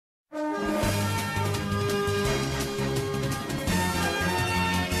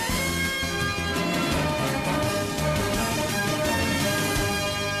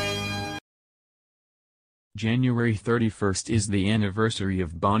January 31st is the anniversary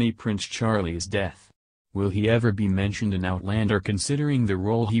of Bonnie Prince Charlie's death. Will he ever be mentioned in Outlander considering the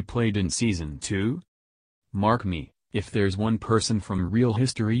role he played in Season 2? Mark me, if there's one person from real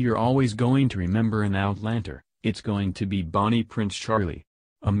history you're always going to remember in Outlander, it's going to be Bonnie Prince Charlie.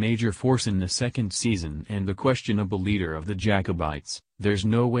 A major force in the second season and the questionable leader of the Jacobites, there's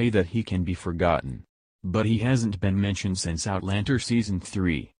no way that he can be forgotten. But he hasn't been mentioned since Outlander Season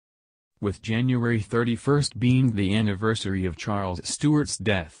 3. With January 31st being the anniversary of Charles Stewart's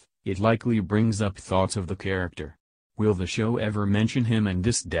death, it likely brings up thoughts of the character. Will the show ever mention him and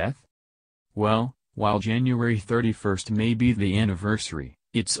this death? Well, while January 31st may be the anniversary,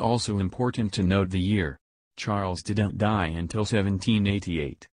 it's also important to note the year. Charles didn't die until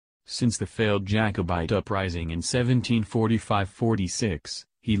 1788. Since the failed Jacobite uprising in 1745–46,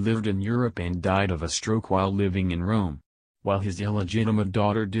 he lived in Europe and died of a stroke while living in Rome. While his illegitimate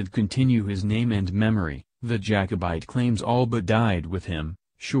daughter did continue his name and memory, the Jacobite claims all but died with him.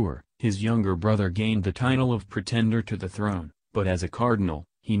 Sure, his younger brother gained the title of pretender to the throne, but as a cardinal,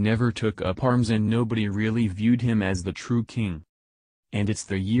 he never took up arms and nobody really viewed him as the true king. And it's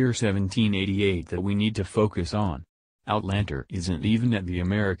the year 1788 that we need to focus on. Outlander isn't even at the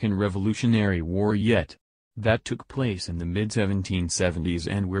American Revolutionary War yet. That took place in the mid-1770s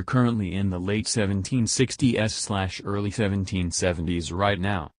and we're currently in the late 1760s/early 1770s right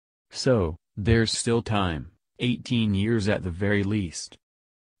now. So, there's still time, 18 years at the very least.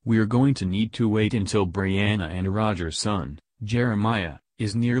 We're going to need to wait until Brianna and Roger's son, Jeremiah,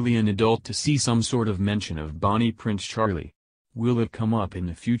 is nearly an adult to see some sort of mention of Bonnie Prince Charlie. Will it come up in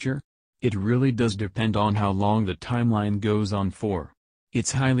the future? It really does depend on how long the timeline goes on for.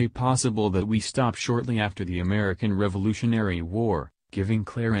 It's highly possible that we stop shortly after the American Revolutionary War, giving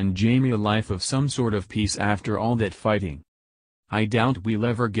Claire and Jamie a life of some sort of peace after all that fighting. I doubt we'll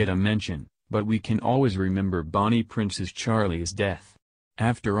ever get a mention, but we can always remember Bonnie Prince Charlie's death.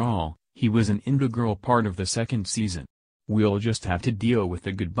 After all, he was an integral part of the second season. We'll just have to deal with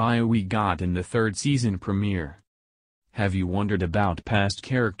the goodbye we got in the third season premiere. Have you wondered about past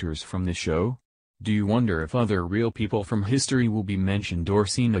characters from the show? Do you wonder if other real people from history will be mentioned or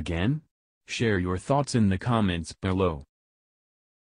seen again? Share your thoughts in the comments below.